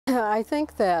I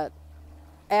think that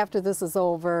after this is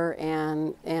over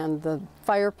and the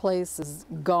fireplace is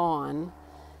gone,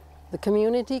 the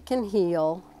community can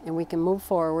heal and we can move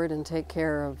forward and take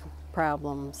care of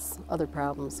problems, other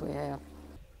problems we have.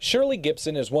 Shirley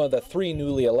Gibson is one of the 3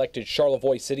 newly elected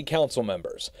Charlevoix City Council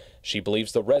members. She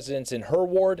believes the residents in her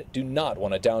ward do not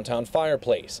want a downtown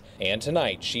fireplace. And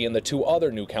tonight, she and the 2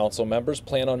 other new council members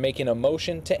plan on making a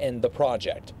motion to end the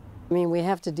project. I mean, we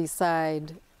have to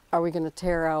decide, are we going to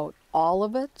tear out all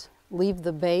of it, leave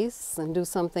the base and do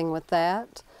something with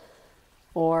that?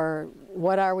 Or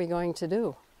what are we going to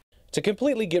do? To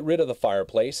completely get rid of the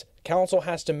fireplace, council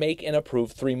has to make and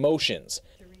approve 3 motions: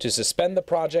 to suspend the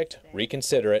project,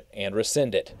 reconsider it, and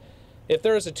rescind it. If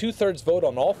there is a 2/3 vote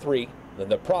on all 3, then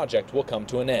the project will come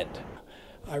to an end.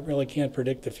 I really can't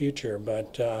predict the future,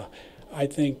 but I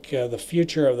think the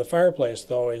future of the fireplace,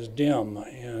 though, is dim,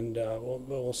 and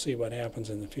we'll see what happens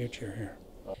in the future here.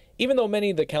 Even though many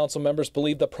of the council members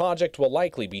believe the project will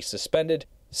likely be suspended,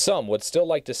 some would still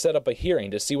like to set up a hearing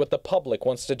to see what the public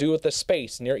wants to do with the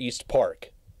space near East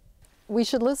Park. We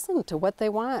should listen to what they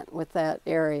want with that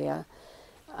area.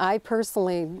 I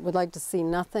personally would like to see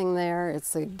nothing there.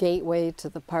 It's a gateway to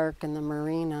the park and the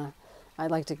marina.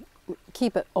 I'd like to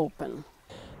keep it open.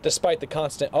 Despite the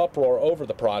constant uproar over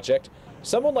the project,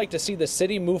 some would like to see the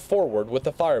city move forward with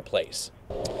the fireplace.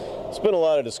 It's been a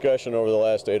lot of discussion over the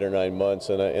last 8 or 9 months,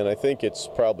 and I think it's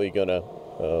probably going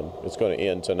to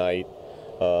end tonight.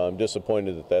 I'm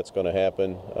disappointed that that's going to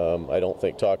happen. I don't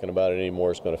think talking about it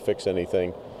anymore is going to fix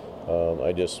anything.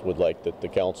 I just would like the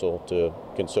council to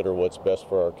consider what's best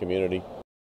for our community.